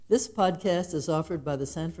This podcast is offered by the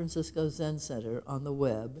San Francisco Zen Center on the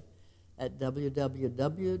web at www.sfzc.org.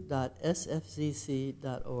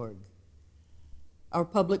 Our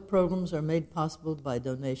public programs are made possible by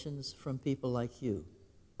donations from people like you.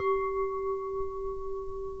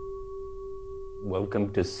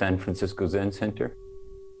 Welcome to San Francisco Zen Center.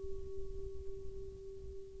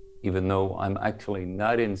 Even though I'm actually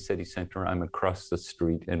not in city center, I'm across the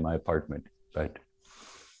street in my apartment, but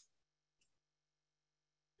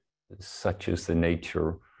such is the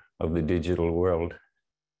nature of the digital world.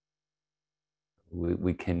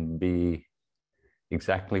 We can be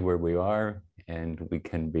exactly where we are, and we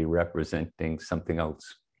can be representing something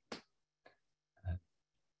else.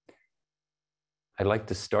 I'd like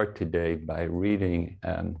to start today by reading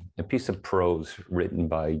a piece of prose written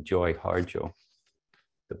by Joy Harjo,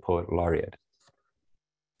 the poet laureate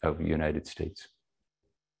of the United States.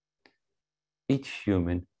 Each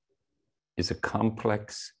human is a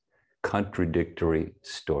complex, contradictory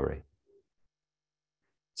story.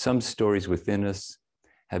 Some stories within us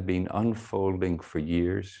have been unfolding for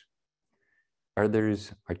years.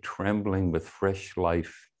 Others are trembling with fresh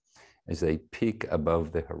life as they peek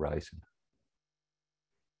above the horizon.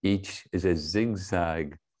 Each is a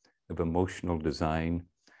zigzag of emotional design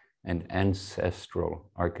and ancestral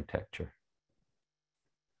architecture.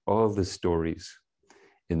 All the stories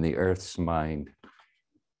in the earth's mind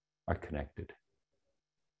are connected.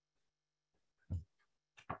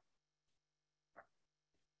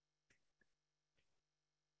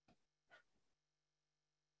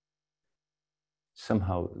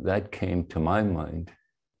 Somehow that came to my mind.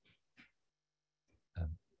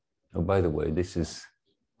 Oh, by the way, this is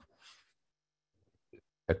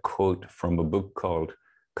a quote from a book called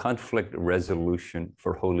Conflict Resolution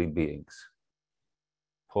for Holy Beings,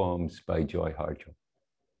 poems by Joy Harjo.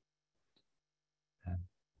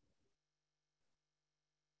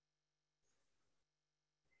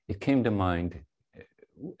 It came to mind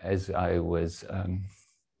as I was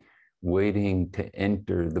waiting to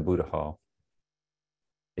enter the Buddha Hall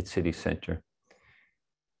at City Center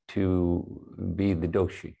to be the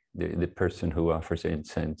doshi, the person who offers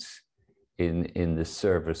incense in the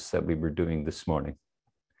service that we were doing this morning.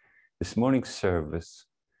 This morning's service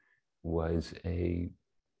was a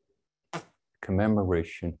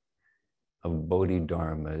commemoration of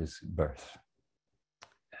Bodhidharma's birth.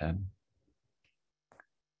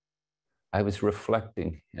 I was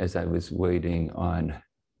reflecting as I was waiting on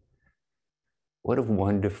what a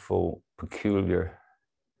wonderful, peculiar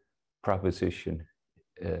proposition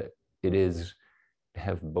it is to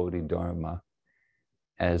have Bodhidharma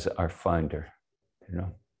as our founder, you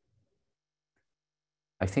know.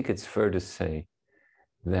 I think it's fair to say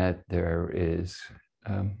that there is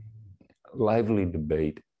lively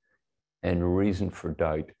debate and reason for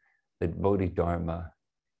doubt that Bodhidharma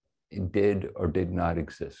did or did not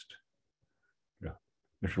exist. You know,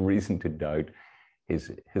 there's reason to doubt his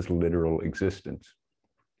literal existence.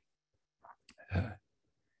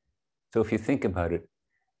 So if you think about it,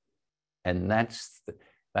 and that's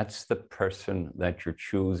the person that you're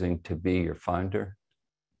choosing to be your founder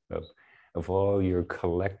of all your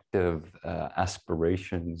collective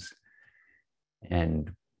aspirations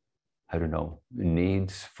and, I don't know,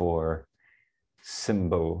 needs for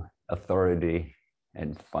symbol, authority,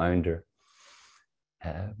 and founder.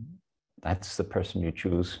 That's the person you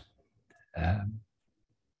choose. And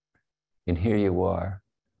here you are,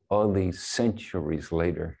 all these centuries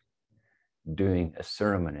later, doing a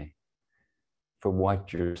ceremony for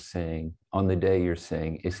what you're saying on the day you're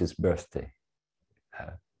saying is his birthday.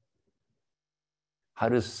 How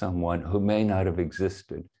does someone who may not have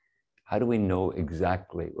existed, how do we know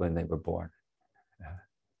exactly when they were born?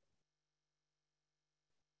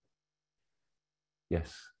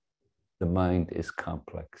 Yes, the mind is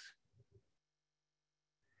complex.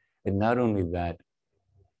 And not only that,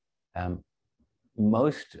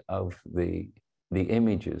 most of the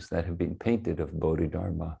images that have been painted of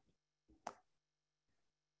Bodhidharma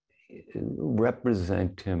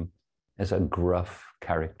represent him as a gruff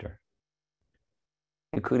character.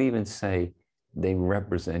 You could even say they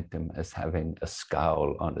represent him as having a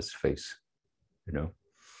scowl on his face, you know.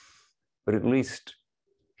 But at least,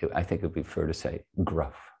 I think it would be fair to say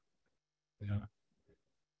gruff. You know?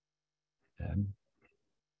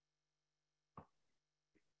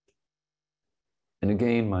 And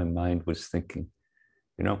again, my mind was thinking,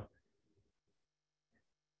 you know,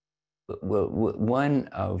 well, one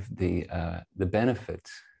of the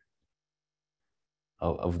benefits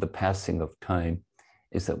of the passing of time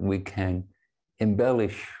is that we can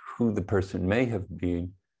embellish who the person may have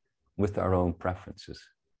been with our own preferences,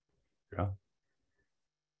 you know?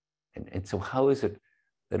 And so how is it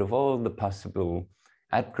that of all the possible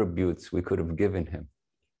attributes we could have given him,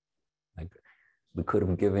 like we could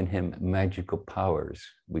have given him magical powers,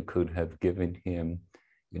 we could have given him,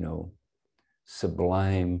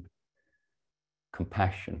 sublime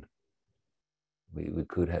compassion, we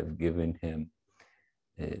could have given him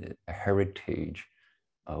a heritage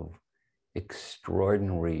of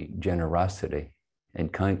extraordinary generosity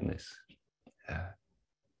and kindness.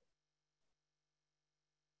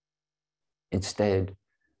 Instead,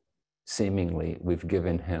 seemingly, we've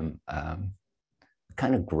given him a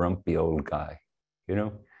kind of grumpy old guy.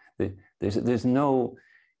 There's no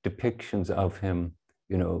depictions of him,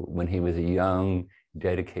 when he was a young,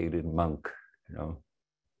 dedicated monk.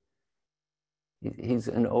 He's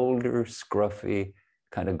an older, scruffy,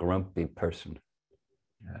 kind of grumpy person.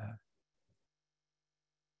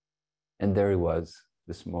 And there he was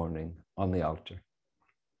this morning on the altar.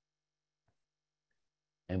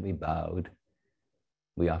 And we bowed.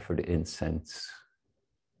 We offered incense.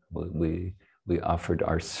 We offered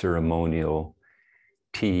our ceremonial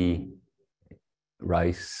tea,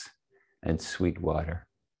 rice, and sweet water.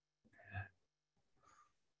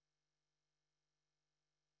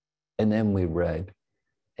 And then we read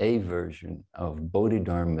a version of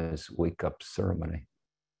Bodhidharma's wake-up ceremony.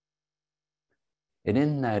 And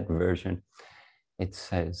in that version, it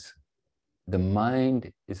says, the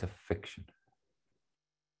mind is a fiction.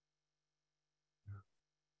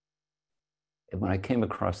 And when I came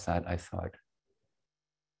across that, I thought,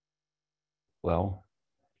 well,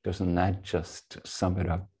 doesn't that just sum it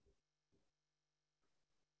up?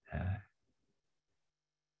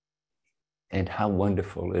 And how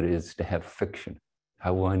wonderful it is to have fiction.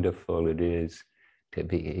 How wonderful it is to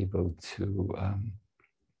be able to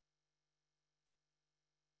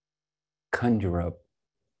conjure up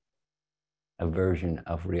a version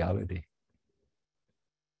of reality.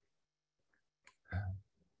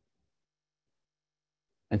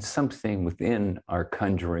 And something within our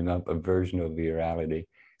conjuring up a version of reality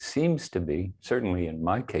seems to be, certainly in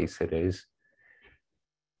my case it is,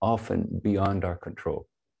 often beyond our control.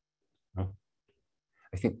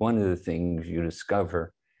 I think one of the things you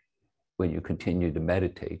discover when you continue to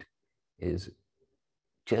meditate is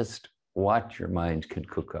just what your mind can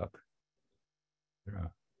cook up.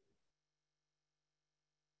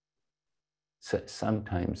 So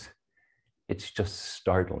sometimes it's just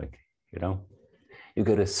startling, You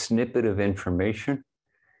get a snippet of information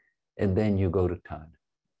and then you go to town.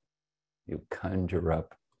 You conjure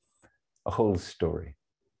up a whole story.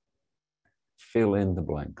 Fill in the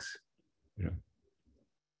blanks,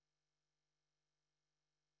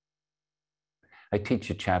 I teach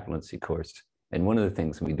a chaplaincy course, and one of the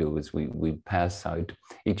things we do is we pass out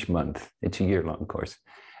each month. It's a year-long course,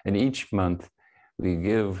 and each month we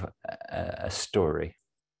give a story,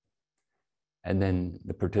 and then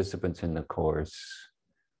the participants in the course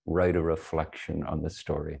write a reflection on the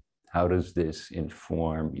story. How does this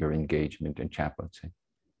inform your engagement in chaplaincy?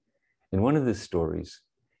 And one of the stories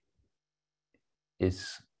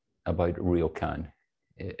is about Ryokan,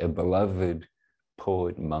 a beloved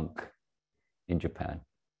poet monk in Japan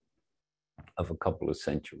of a couple of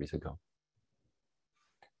centuries ago.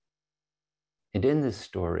 And in this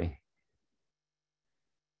story,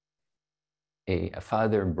 a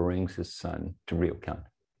father brings his son to Ryokan.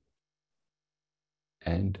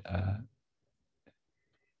 And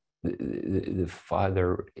the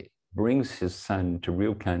father brings his son to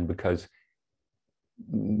Ryokan because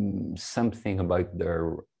something about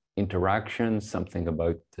their interaction, something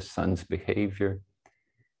about the son's behavior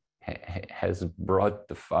has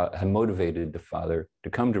motivated the father to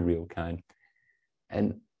come to Ryokan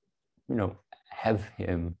and, have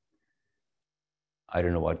him, I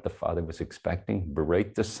don't know what the father was expecting,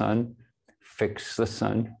 berate the son, fix the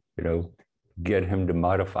son, get him to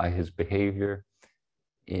modify his behavior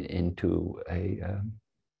into a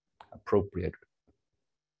appropriate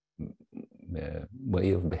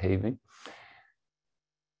way of behaving.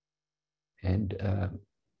 And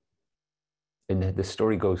the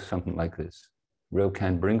story goes something like this.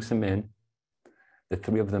 Ryokan brings him in, the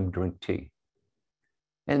three of them drink tea,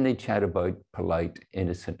 and they chat about polite,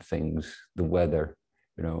 innocent things, the weather,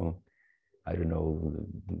 I don't know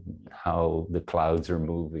how the clouds are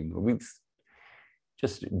moving,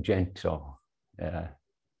 just gentle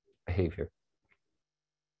behavior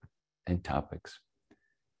and topics.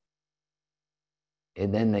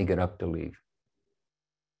 And then they get up to leave.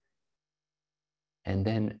 And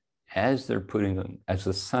then as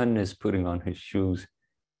the son is putting on his shoes,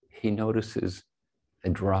 he notices a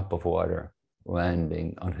drop of water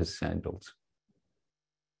landing on his sandals.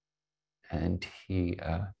 And he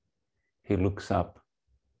looks up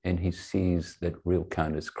and he sees that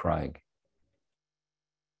Rilkan is crying.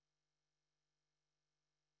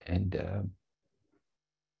 And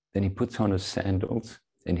then he puts on his sandals,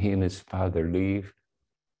 and he and his father leave.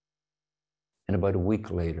 And about a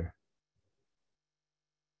week later,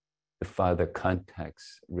 the father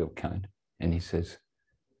contacts Rilkan, and he says,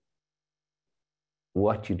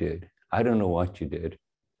 what you did, I don't know what you did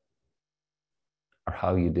or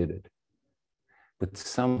how you did it, but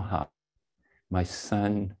somehow my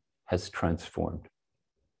son has transformed.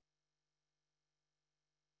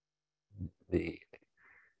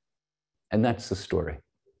 And that's the story.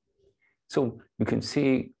 So you can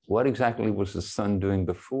see what exactly was the son doing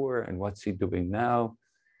before and what's he doing now,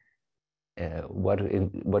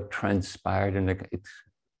 what transpired, and it's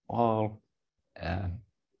all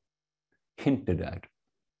hinted at.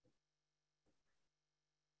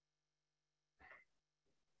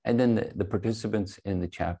 And then the participants in the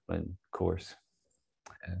chaplain course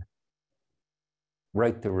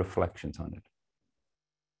write their reflections on it.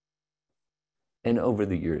 And over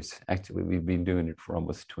the years, actually, we've been doing it for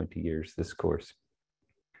almost 20 years, this course.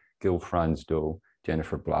 Gil Franzdo,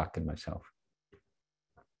 Jennifer Block, and myself.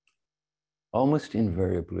 Almost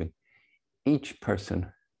invariably, each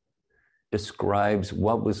person describes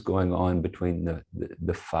what was going on between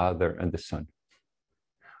the father and the son.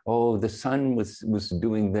 Oh, the son was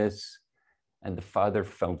doing this, and the father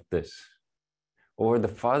felt this. Or the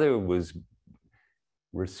father was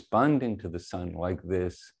responding to the son like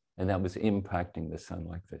this, and that was impacting the son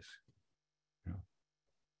like this. You know?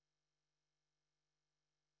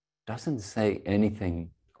 Doesn't say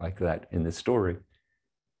anything like that in the story,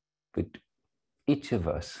 but each of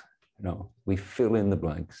us, you know, we fill in the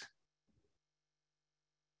blanks.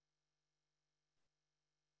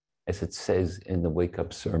 As it says in the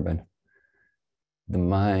wake-up sermon, the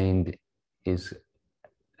mind is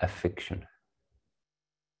a fiction.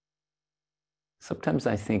 Sometimes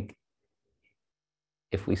I think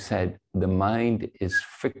if we said the mind is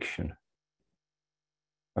fiction,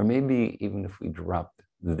 or maybe even if we dropped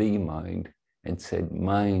the mind and said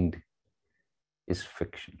mind is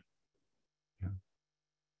fiction. Yeah.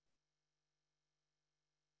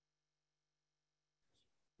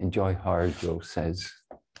 And Joy Harjo says,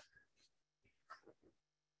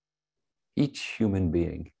 each human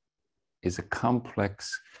being is a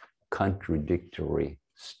complex, contradictory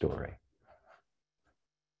story.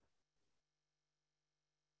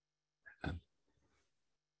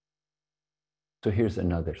 So here's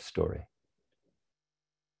another story.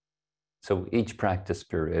 So each practice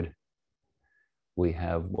period, we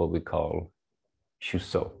have what we call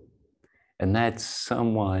shuso. And that's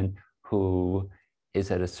someone who is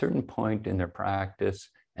at a certain point in their practice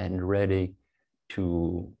and ready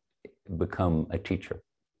to become a teacher.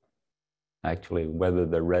 Actually, whether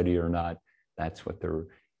they're ready or not, that's what the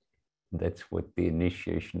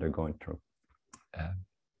initiation they're going through.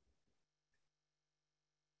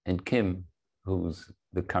 And Kim, who's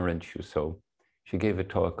the current shuso, she gave a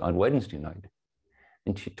talk on Wednesday night,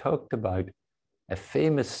 and she talked about a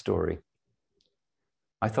famous story.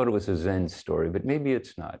 I thought it was a Zen story, but maybe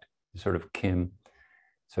it's not. Sort of Kim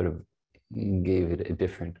sort of gave it a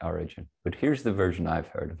different origin. But here's the version I've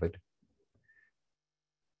heard of it.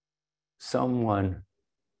 Someone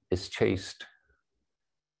is chased,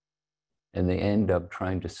 and they end up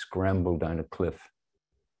trying to scramble down a cliff.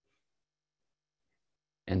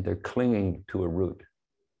 And they're clinging to a root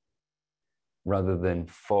rather than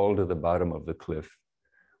fall to the bottom of the cliff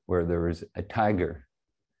where there is a tiger,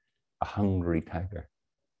 a hungry tiger.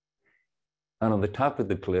 And on the top of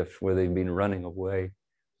the cliff where they've been running away,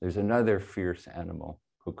 there's another fierce animal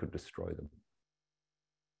who could destroy them.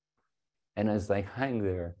 And as they hang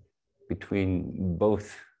there between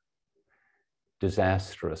both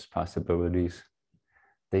disastrous possibilities,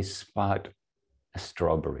 they spot a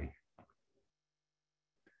strawberry.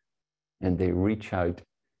 And they reach out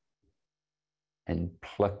and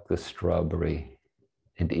pluck the strawberry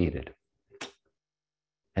and eat it.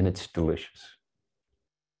 And it's delicious.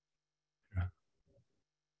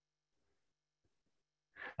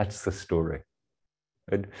 That's the story.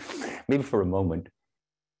 And maybe for a moment,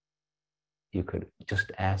 you could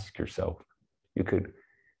just ask yourself, you could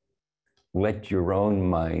let your own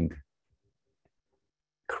mind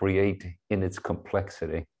create in its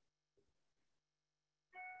complexity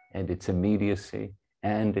and its immediacy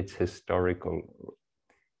and its historical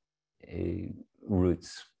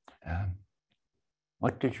roots.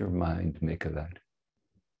 What does your mind make of that?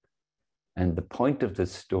 And the point of the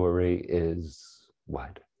story is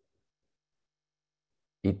what?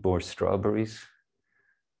 Eat more strawberries,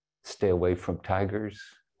 stay away from tigers.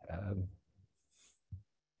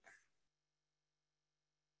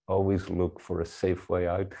 always look for a safe way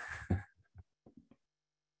out?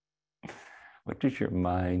 What does your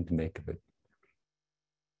mind make of it?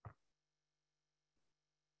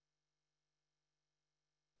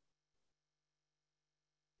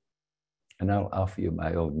 And I'll offer you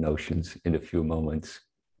my own notions in a few moments.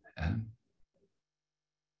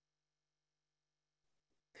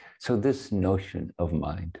 So this notion of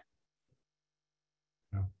mind,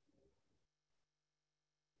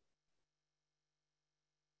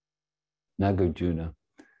 Nagarjuna,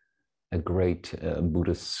 a great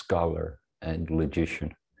Buddhist scholar and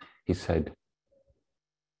logician, he said,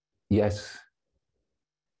 yes,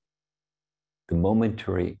 the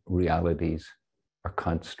momentary realities are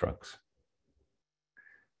constructs,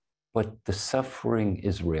 but the suffering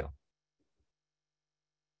is real.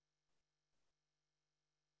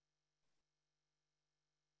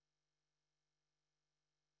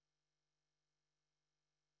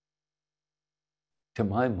 To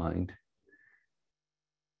my mind,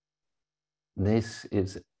 this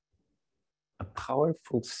is a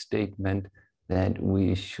powerful statement that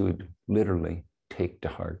we should literally take to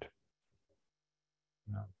heart.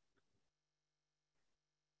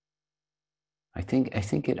 I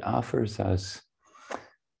think it offers us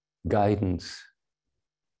guidance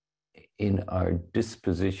in our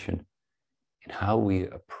disposition, in how we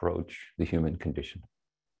approach the human condition.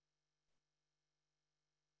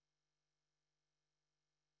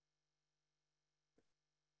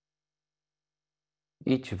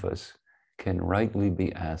 Each of us can rightly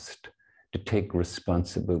be asked to take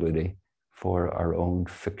responsibility for our own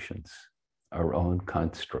fictions, our own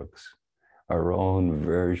constructs, our own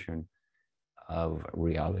version of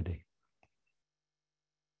reality.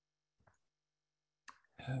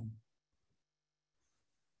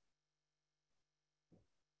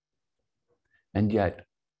 And yet,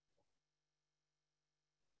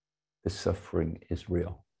 the suffering is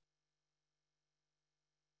real.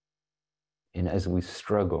 And as we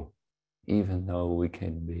struggle, even though we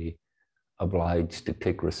can be obliged to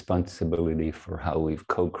take responsibility for how we've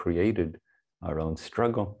co-created our own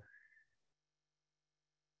struggle,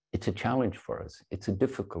 it's a challenge for us. It's a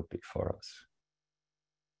difficulty for us.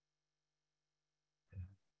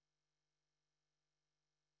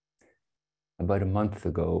 About a month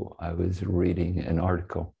ago, I was reading an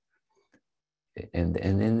article, and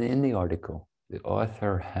in the article, the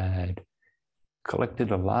author had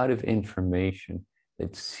collected a lot of information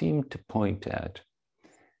that seemed to point at,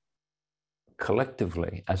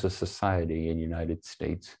 collectively as a society in the United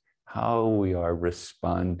States, how we are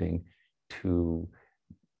responding to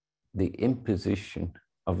the imposition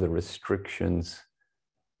of the restrictions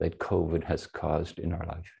that COVID has caused in our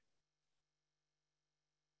life.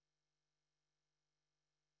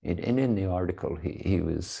 And in the article, he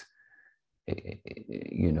was,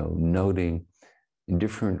 noting in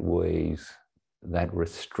different ways that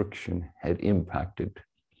restriction had impacted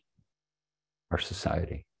our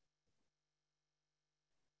society.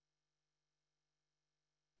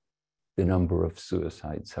 The number of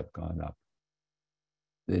suicides have gone up.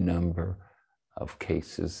 The number of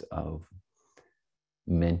cases of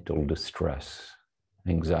mental distress,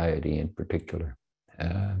 anxiety in particular,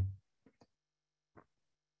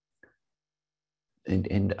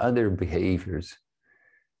 and other behaviors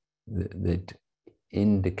that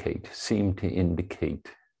seem to indicate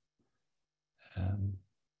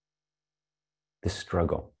the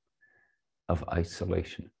struggle of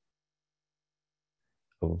isolation,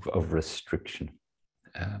 of restriction.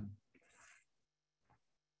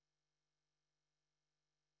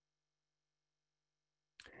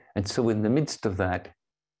 And so in the midst of that,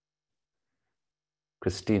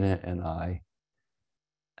 Christina and I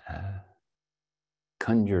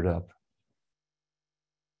conjured up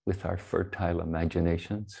with our fertile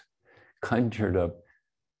imaginations, conjured up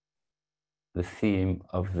the theme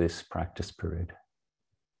of this practice period,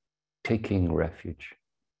 taking refuge.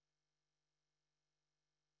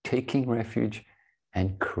 Taking refuge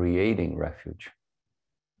and creating refuge.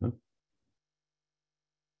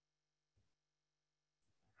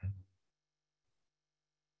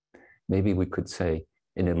 Maybe we could say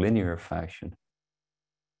in a linear fashion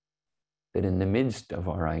that in the midst of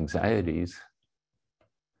our anxieties,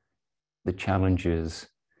 the challenge is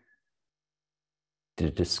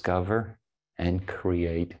to discover and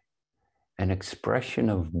create an expression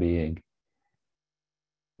of being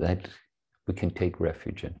that we can take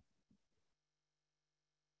refuge in.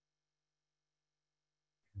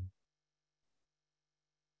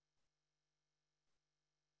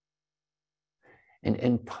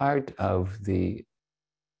 And part of the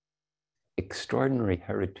extraordinary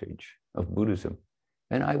heritage of Buddhism,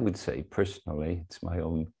 and I would say personally, it's my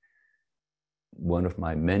own one of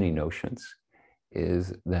my many notions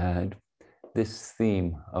is that this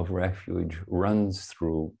theme of refuge runs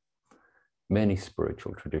through many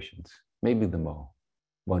spiritual traditions, maybe them all,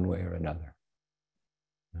 one way or another.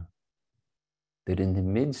 You know, that in the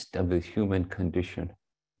midst of the human condition,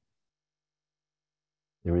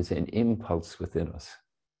 there is an impulse within us.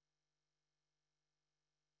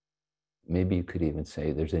 Maybe you could even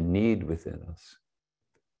say there's a need within us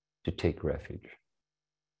to take refuge.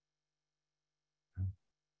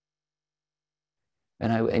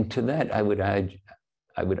 And to that, I would add,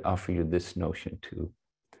 I would offer you this notion too.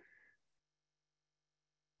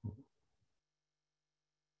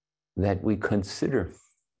 That we consider,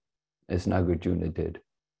 as Nagarjuna did,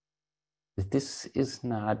 that this is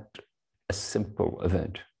not a simple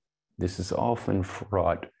event. This is often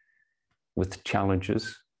fraught with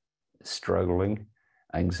challenges, struggling,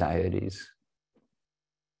 anxieties.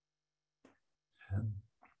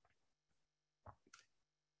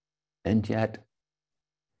 And yet,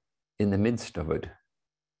 in the midst of it,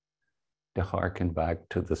 to hearken back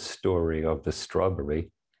to the story of the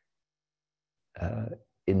strawberry,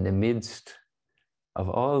 in the midst of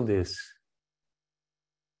all this,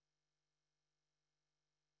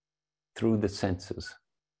 through the senses,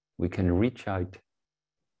 we can reach out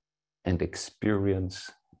and experience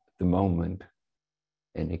the moment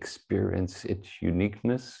and experience its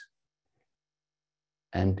uniqueness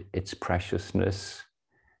and its preciousness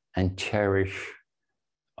and cherish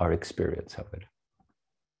our experience of it.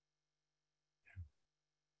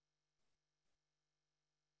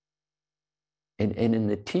 And in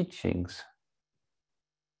the teachings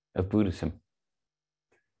of Buddhism,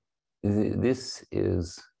 this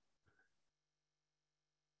is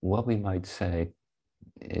what we might say,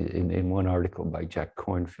 in one article by Jack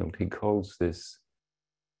Kornfield, he calls this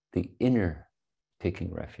the inner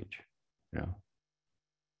taking refuge, you know,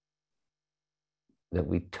 that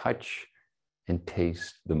we touch and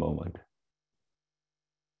taste the moment,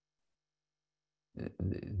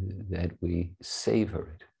 that we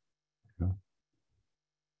savor it, you know.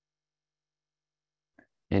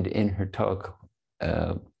 And in her talk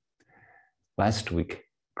last week,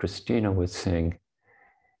 Christina was saying,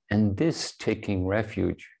 and this taking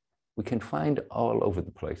refuge, we can find all over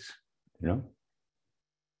the place, you know.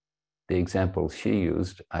 The example she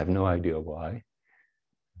used, I have no idea why.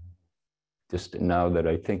 Just now that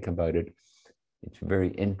I think about it, it's very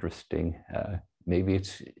interesting. Maybe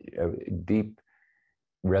it's a deep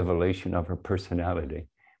revelation of her personality,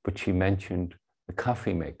 but she mentioned the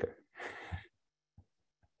coffee maker.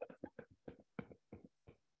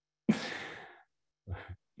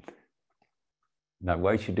 Now,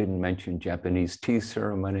 why she didn't mention Japanese tea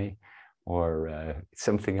ceremony or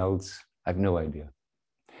something else, I have no idea.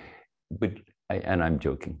 But and I'm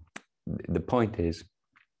joking. The point is,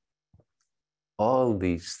 all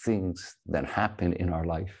these things that happen in our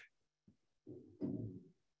life,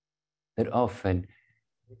 that often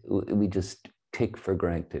we just take for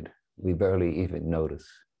granted, we barely even notice,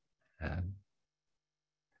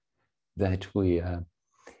 that we,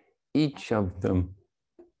 each of them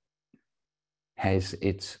has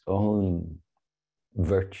its own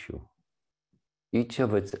virtue. Each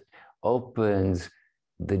of it opens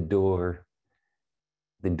the door,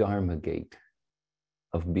 the dharma gate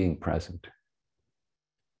of being present.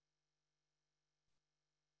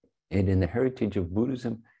 And in the heritage of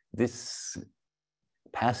Buddhism, this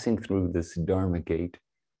passing through this dharma gate,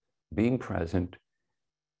 being present,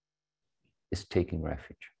 is taking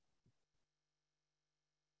refuge.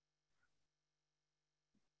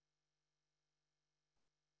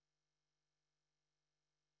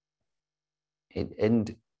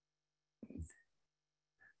 And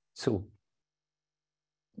so,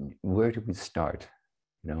 where do we start?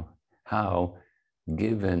 You know, how,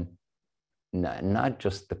 given not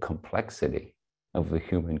just the complexity of the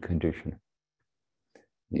human condition,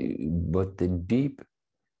 but the deep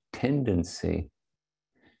tendency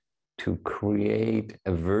to create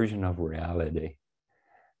a version of reality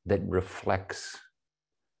that reflects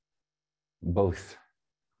both,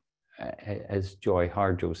 as Joy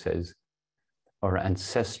Harjo says, our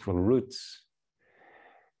ancestral roots,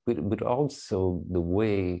 but also the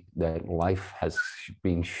way that life has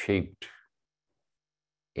been shaped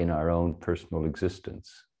in our own personal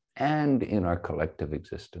existence and in our collective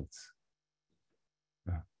existence.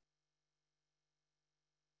 Yeah.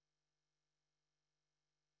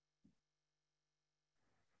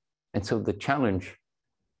 And so the challenge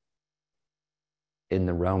in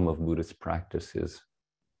the realm of Buddhist practice is,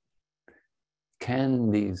 can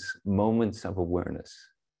these moments of awareness,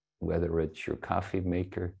 whether it's your coffee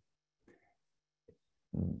maker,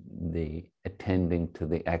 the attending to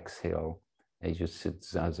the exhale, I just sit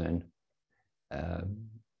zazen,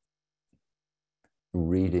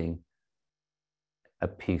 reading a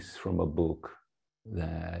piece from a book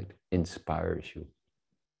that inspires you.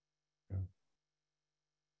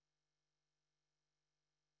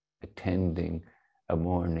 Attending a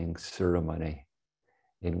morning ceremony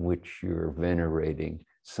in which you're venerating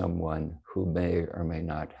someone who may or may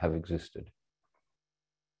not have existed.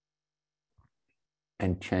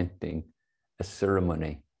 And chanting a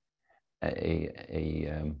ceremony,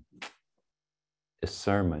 a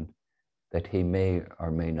sermon that he may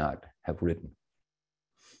or may not have written.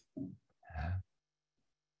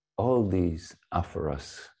 All these offer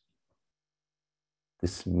us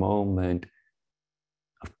this moment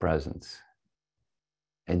of presence.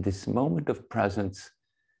 And this moment of presence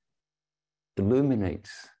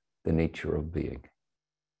illuminates the nature of being.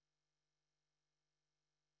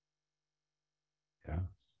 Yeah.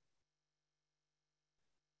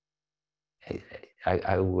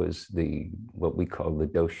 I was what we call the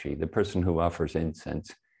doshi, the person who offers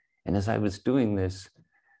incense. And as I was doing this,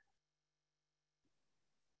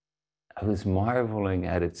 I was marveling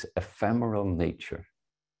at its ephemeral nature.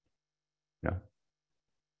 You know?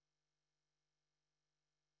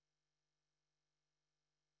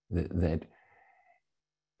 That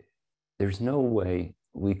there's no way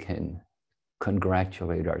we can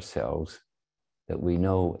congratulate ourselves that we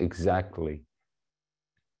know exactly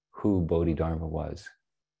who Bodhidharma was,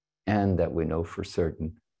 and that we know for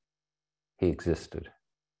certain he existed,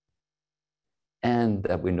 and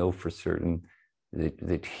that we know for certain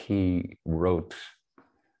that he wrote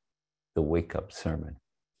the wake-up sermon.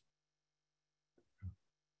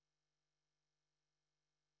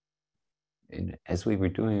 And as we were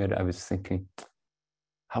doing it, I was thinking,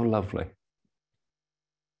 how lovely.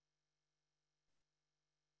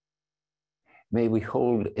 May we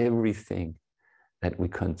hold everything that we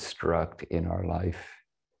construct in our life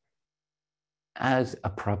as a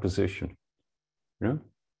proposition, you know?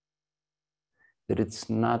 That it's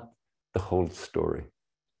not the whole story.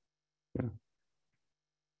 You know?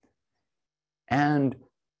 And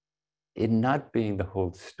in not being the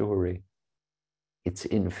whole story, it's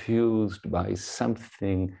infused by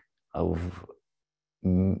something of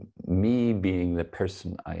me being the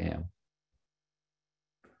person I am.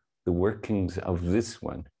 The workings of this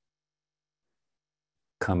one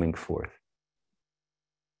coming forth.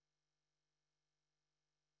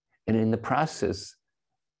 And in the process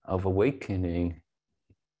of awakening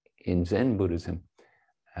in Zen Buddhism,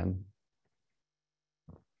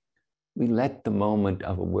 we let the moment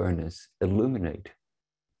of awareness illuminate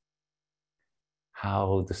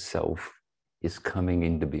how the self is coming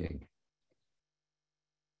into being.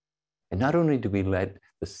 And not only do we let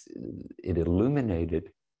it illuminate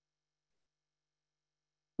it,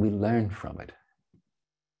 we learn from it.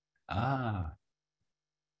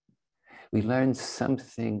 We learn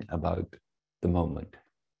something about the moment.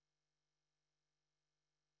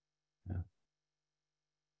 Yeah.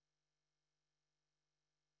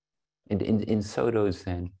 And in Soto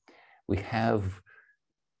Zen, we have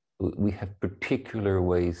particular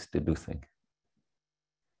ways to do things.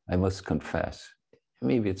 I must confess,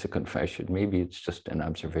 maybe it's a confession, maybe it's just an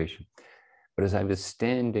observation. But as I was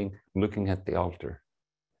standing looking at the altar,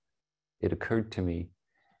 it occurred to me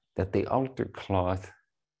that the altar cloth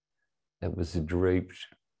that was draped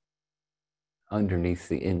underneath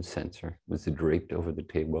the incenser, was draped over the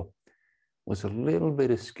table, was a little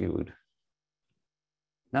bit askewed.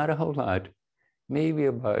 Not a whole lot, maybe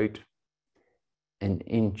about an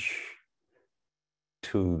inch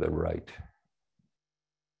to the right.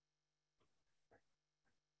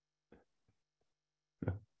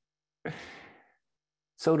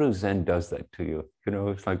 Soto Zen does that to you. You know,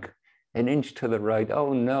 it's like an inch to the right.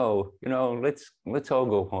 Oh no, you know, let's all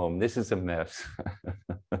go home. This is a mess.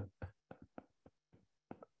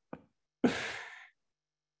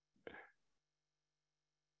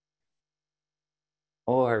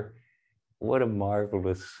 Or what a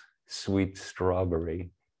marvelous sweet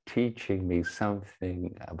strawberry teaching me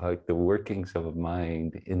something about the workings of a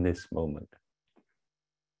mind in this moment.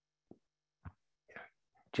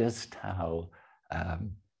 Just how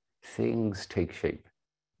things take shape.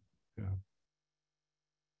 Yeah.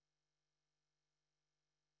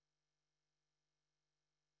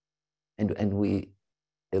 And we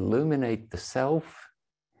illuminate the self,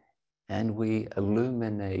 and we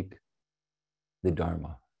illuminate the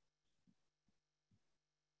Dharma.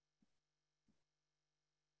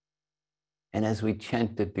 And as we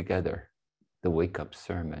chanted together the wake-up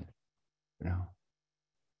sermon, you know,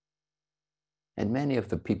 and many of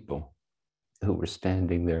the people who were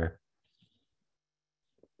standing there,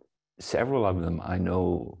 several of them I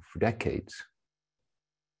know for decades,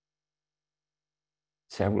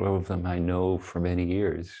 Several of them I know for many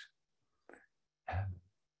years.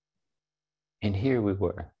 And here we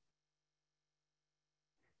were,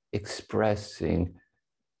 expressing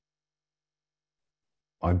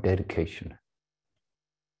our dedication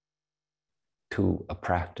to a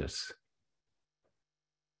practice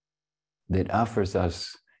that offers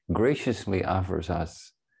us, graciously offers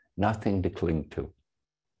us, nothing to cling to.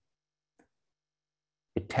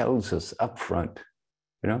 It tells us up front,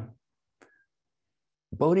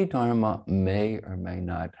 Bodhidharma may or may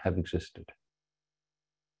not have existed.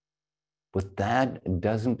 But that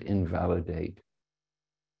doesn't invalidate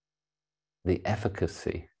the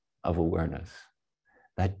efficacy of awareness.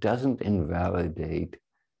 That doesn't invalidate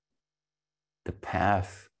the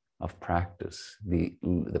path of practice,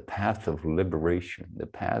 the path of liberation, the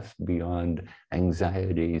path beyond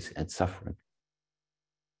anxieties and suffering.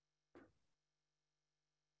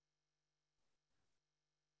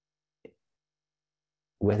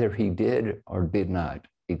 Whether he did or did not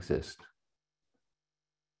exist,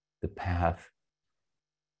 the path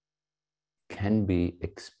can be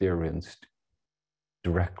experienced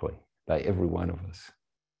directly by every one of us.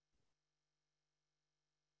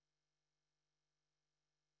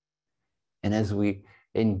 And as we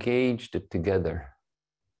engaged it together,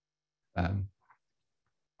 I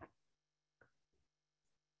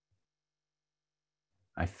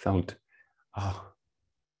felt, oh,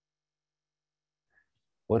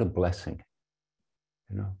 what a blessing,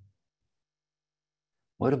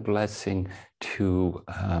 What a blessing to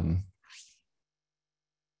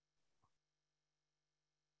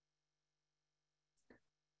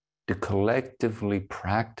collectively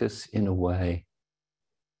practice in a way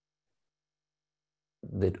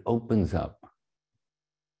that opens up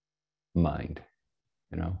mind,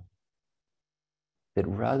 that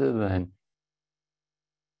rather than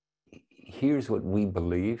here's what we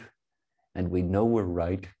believe and we know we're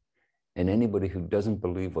right, and anybody who doesn't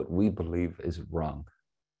believe what we believe is wrong,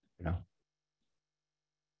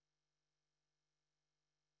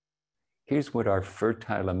 Here's what our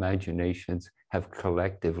fertile imaginations have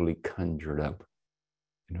collectively conjured up,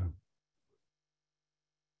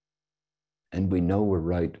 And we know we're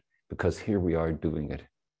right because here we are doing it,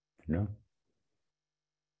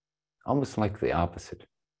 Almost like the opposite,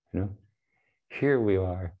 Here we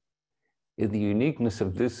are in the uniqueness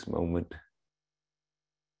of this moment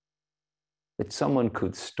that someone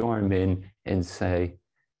could storm in and say,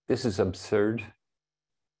 this is absurd.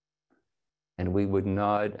 And we would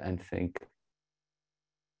nod and think,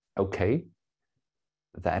 okay,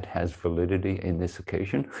 that has validity in this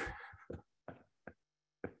occasion.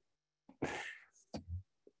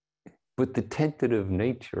 But the tentative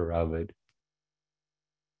nature of it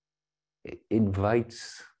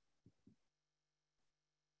invites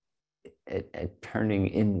a turning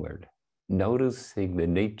inward, noticing the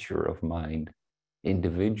nature of mind,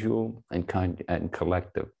 individual and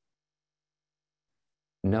collective.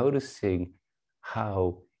 Noticing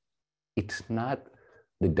how it's not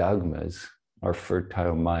the dogmas our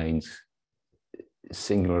fertile minds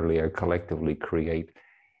singularly or collectively create.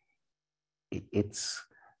 It's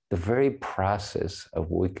the very process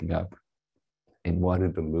of waking up and what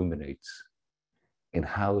it illuminates and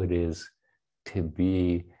how it is to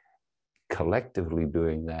be collectively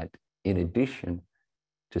doing that in addition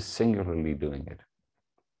to singularly doing it.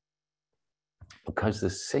 Because the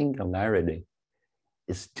singularity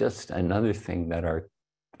is just another thing that our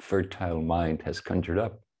fertile mind has conjured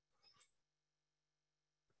up.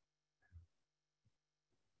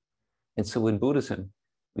 And so in Buddhism,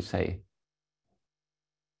 we say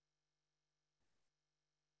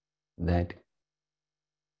that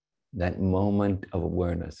moment of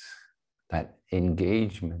awareness, that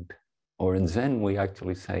engagement, or in Zen, we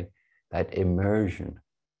actually say that immersion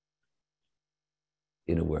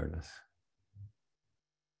in awareness.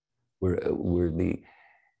 Where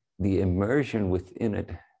the immersion within it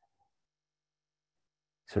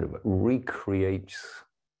sort of recreates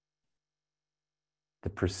the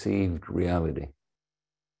perceived reality.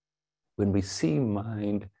 When we see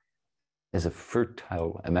mind as a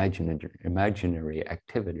fertile imaginary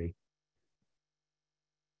activity,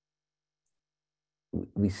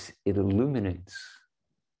 it illuminates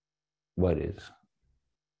what is.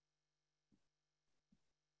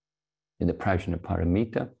 In the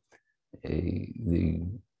Prajnaparamita,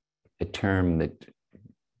 a term that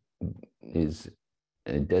is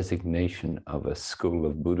a designation of a school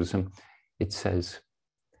of Buddhism, it says,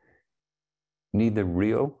 neither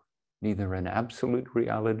real, neither an absolute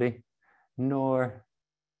reality, nor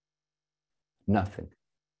nothing.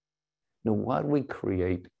 Now, what we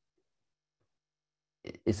create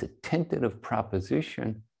is a tentative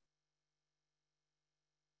proposition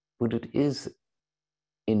but it is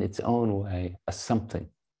in its own way a something.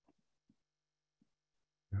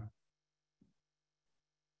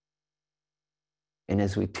 And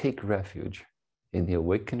as we take refuge in the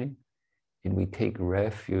awakening, and we take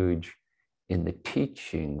refuge in the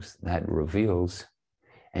teachings that reveals,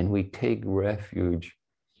 and we take refuge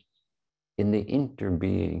in the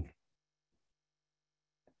interbeing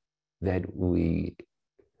that we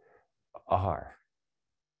are.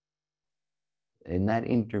 And that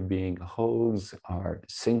interbeing holds our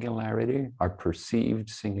singularity, our perceived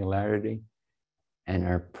singularity, and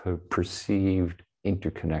our perceived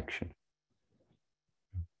interconnection.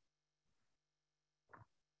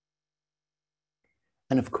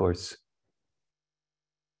 And of course,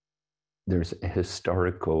 there's a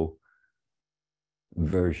historical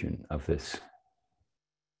version of this.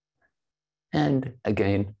 And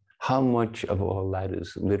again, how much of all that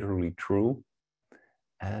is literally true?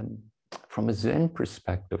 From a Zen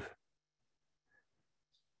perspective,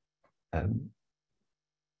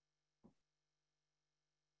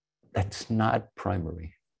 that's not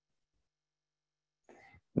primary.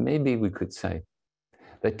 Maybe we could say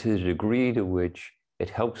that to the degree to which it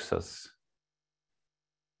helps us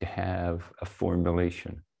to have a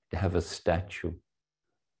formulation, to have a statue,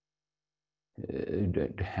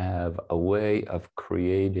 to have a way of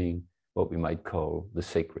creating what we might call the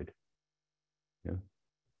sacred,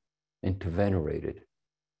 and to venerate it.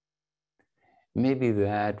 Maybe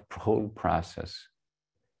that whole process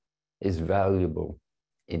is valuable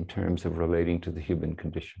in terms of relating to the human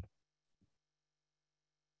condition.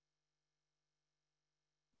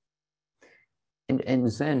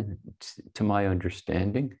 And Zen, to my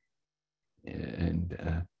understanding,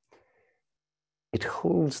 and it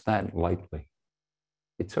holds that lightly.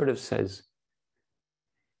 It sort of says,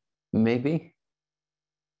 maybe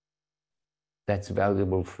that's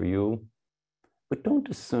valuable for you, but don't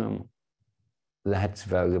assume that's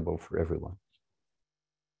valuable for everyone.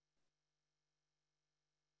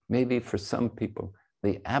 Maybe for some people,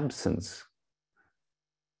 the absence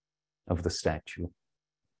of the statue,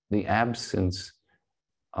 the absence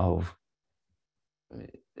of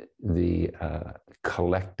the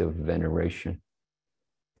collective veneration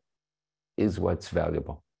is what's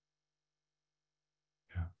valuable.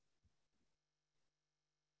 Yeah.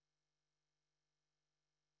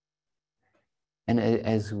 And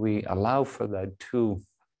as we allow for that too,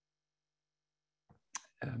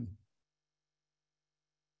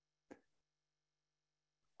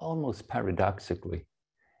 almost paradoxically,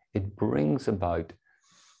 it brings about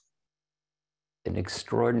an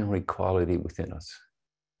extraordinary quality within us.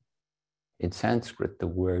 In Sanskrit, the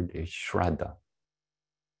word is shraddha.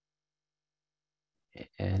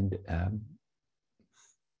 And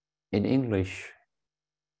in English,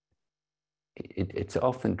 it's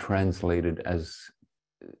often translated as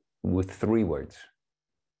with three words: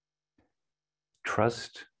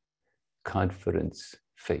 trust, confidence,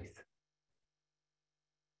 faith.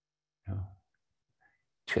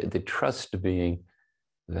 The trust being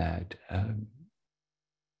that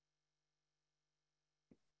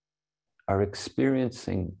our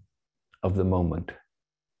experiencing of the moment,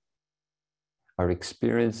 our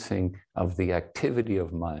experiencing of the activity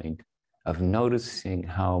of mind, of noticing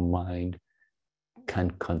how mind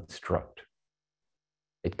can construct.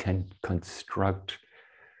 It can construct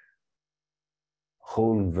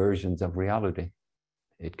whole versions of reality.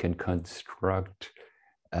 It can construct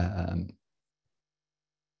a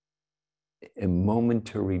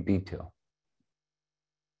momentary detail.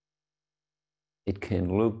 It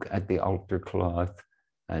can look at the altar cloth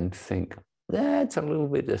and think, that's a little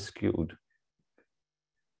bit askewed.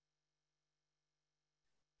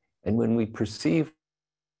 And when we perceive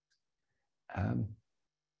and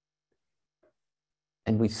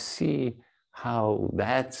we see how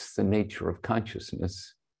that's the nature of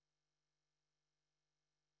consciousness,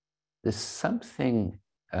 there's something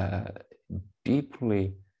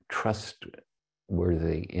deeply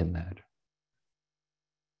trustworthy in that.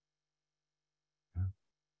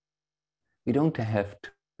 We don't have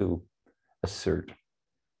to assert,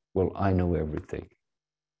 well, I know everything,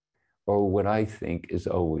 or what I think is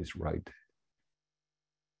always right.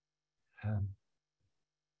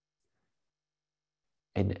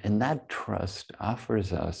 And that trust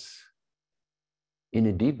offers us, in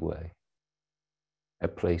a deep way, a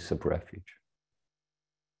place of refuge.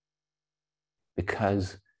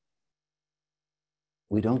 Because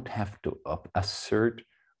we don't have to assert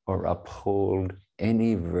or uphold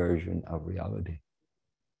any version of reality.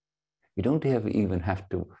 We don't even have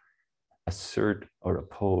to assert or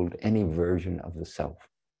uphold any version of the self.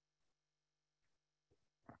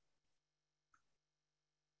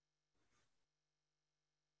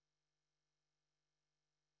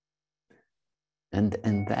 And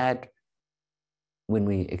that, when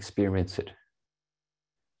we experience it,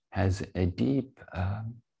 has a deep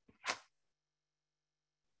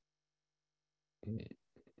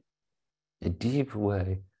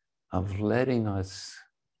way of letting us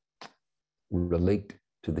relate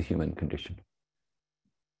to the human condition.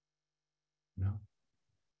 You know?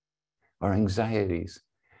 Our anxieties,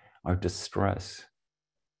 our distress.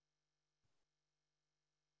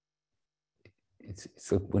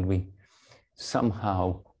 It's like when we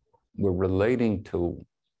somehow we're relating to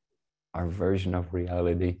our version of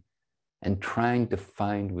reality and trying to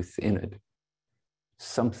find within it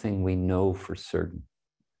something we know for certain.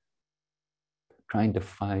 Trying to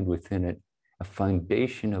find within it a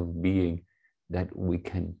foundation of being that we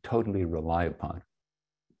can totally rely upon.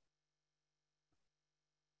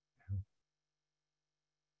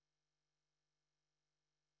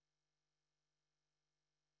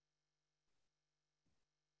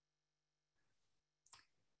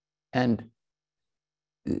 And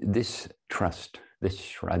this trust, this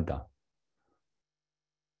shraddha,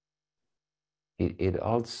 it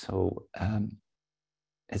also,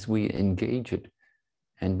 as we engage it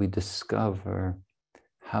and we discover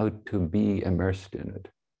how to be immersed in it,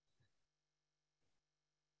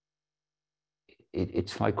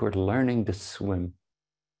 it's like we're learning to swim,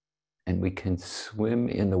 and we can swim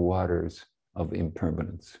in the waters of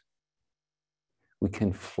impermanence. We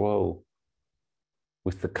can flow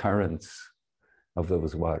with the currents of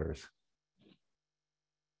those waters.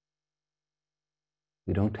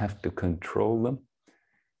 We don't have to control them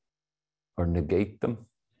or negate them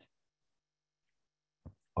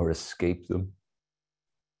or escape them.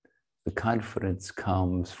 The confidence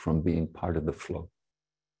comes from being part of the flow.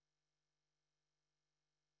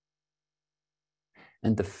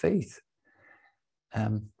 And the faith,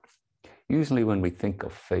 usually when we think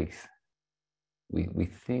of faith, we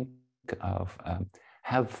think of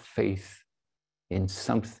have faith in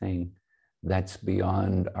something that's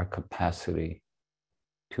beyond our capacity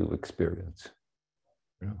to experience.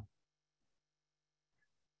 You know?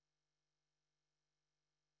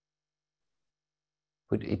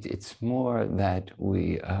 But it's more that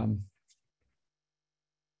we,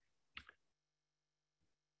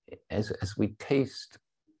 as we taste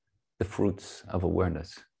the fruits of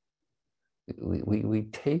awareness, we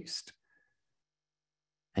taste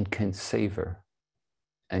and can savor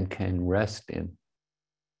and can rest in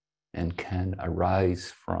and can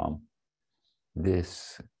arise from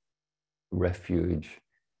this refuge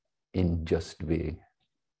in just being.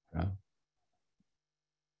 You know?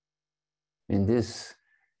 And this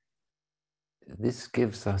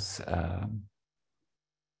gives us a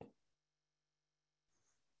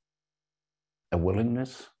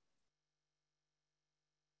willingness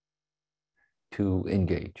to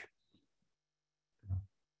engage.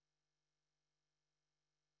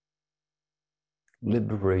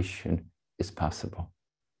 Liberation is possible.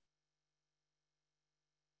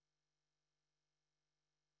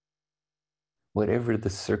 Whatever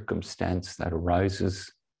the circumstance that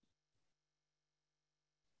arises,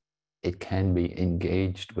 it can be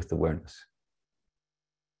engaged with awareness.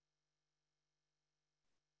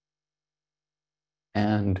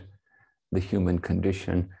 And the human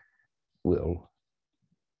condition will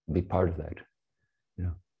be part of that. You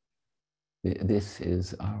know, this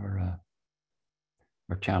is our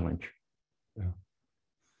challenge. You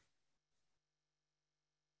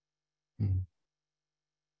know.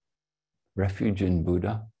 Refuge in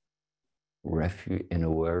Buddha, refuge in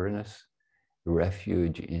awareness,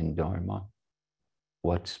 refuge in Dharma,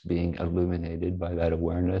 what's being illuminated by that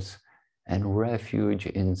awareness, and refuge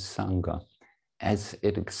in Sangha as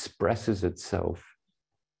it expresses itself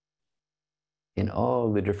in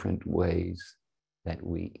all the different ways that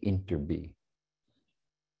we interbe.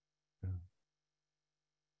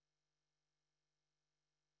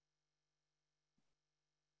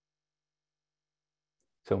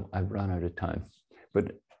 So I've run out of time,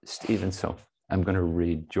 but Stephen, so I'm going to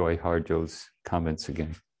read Joy Harjo's comments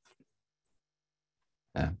again.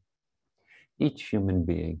 Each human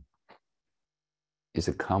being is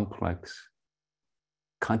a complex,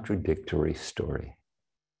 contradictory story.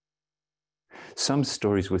 Some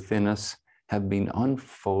stories within us have been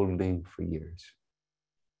unfolding for years.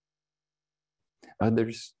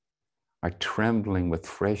 Others are trembling with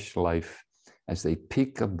fresh life as they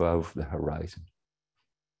peek above the horizon.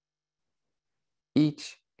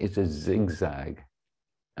 Each is a zigzag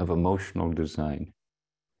of emotional design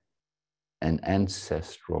and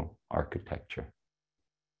ancestral architecture.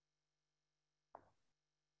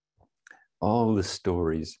 All the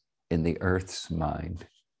stories in the earth's mind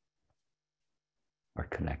are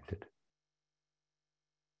connected.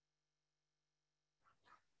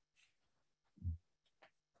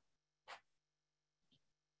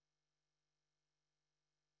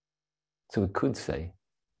 So we could say,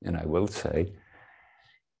 and I will say,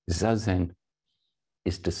 Zazen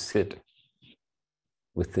is to sit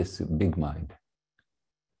with this big mind.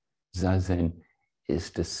 Zazen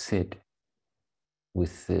is to sit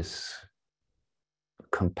with this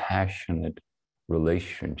compassionate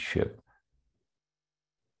relationship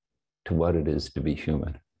to what it is to be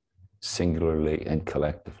human, singularly and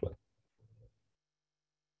collectively.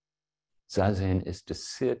 Zazen is to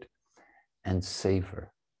sit and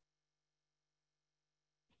savor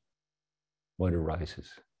what arises.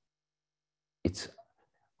 It's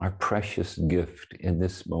our precious gift in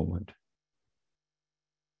this moment.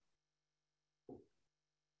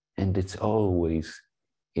 And it's always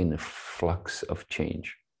in a flux of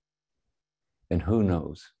change. And who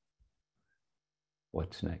knows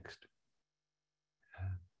what's next?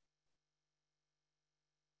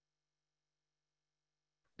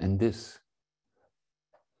 And this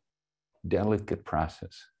delicate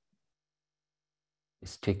process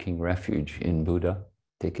is taking refuge in Buddha,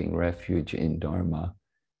 taking refuge in Dharma,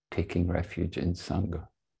 taking refuge in Sangha.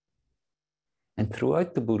 And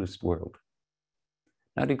throughout the Buddhist world,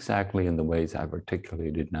 not exactly in the ways I've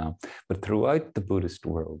articulated now, but throughout the Buddhist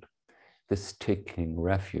world, this taking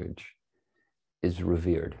refuge is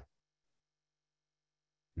revered.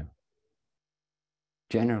 You know,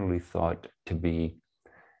 generally thought to be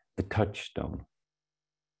the touchstone,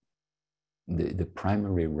 the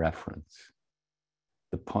primary reference,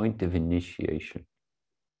 the point of initiation.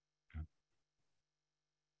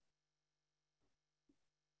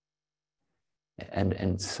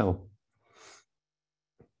 And so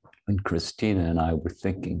when Christina and I were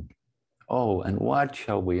thinking, oh, and what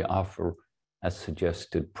shall we offer as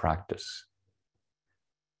suggested practice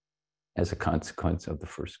as a consequence of the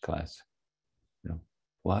first class? You know,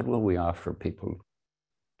 what will we offer people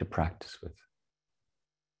to practice with?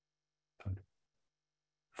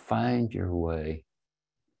 Find your way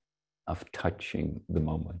of touching the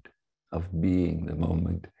moment, of being the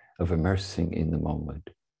moment, of immersing in the moment.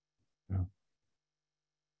 You know?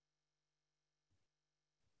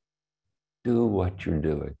 Do what you're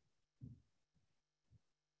doing.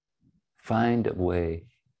 Find a way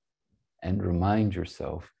and remind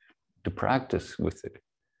yourself to practice with it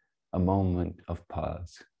a moment of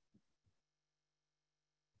pause.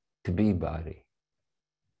 To be body,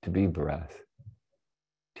 to be breath,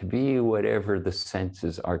 to be whatever the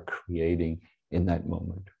senses are creating in that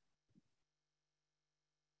moment.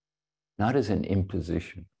 Not as an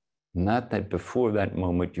imposition, not that before that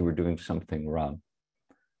moment you were doing something wrong.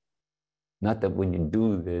 Not that when you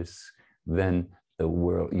do this, then the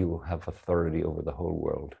world, you will have authority over the whole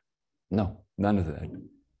world. No, none of that.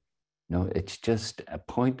 No, it's just a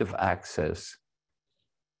point of access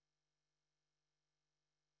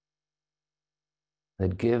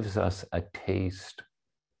that gives us a taste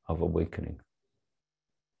of awakening.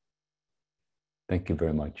 Thank you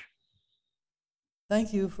very much.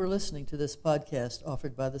 Thank you for listening to this podcast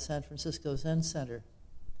offered by the San Francisco Zen Center.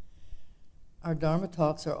 Our Dharma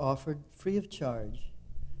talks are offered free of charge,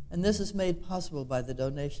 and this is made possible by the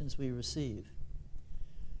donations we receive.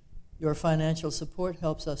 Your financial support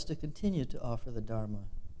helps us to continue to offer the Dharma.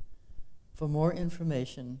 For more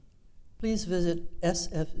information, please visit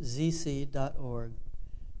sfzc.org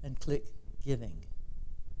and click Giving.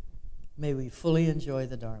 May we fully enjoy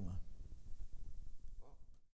the Dharma.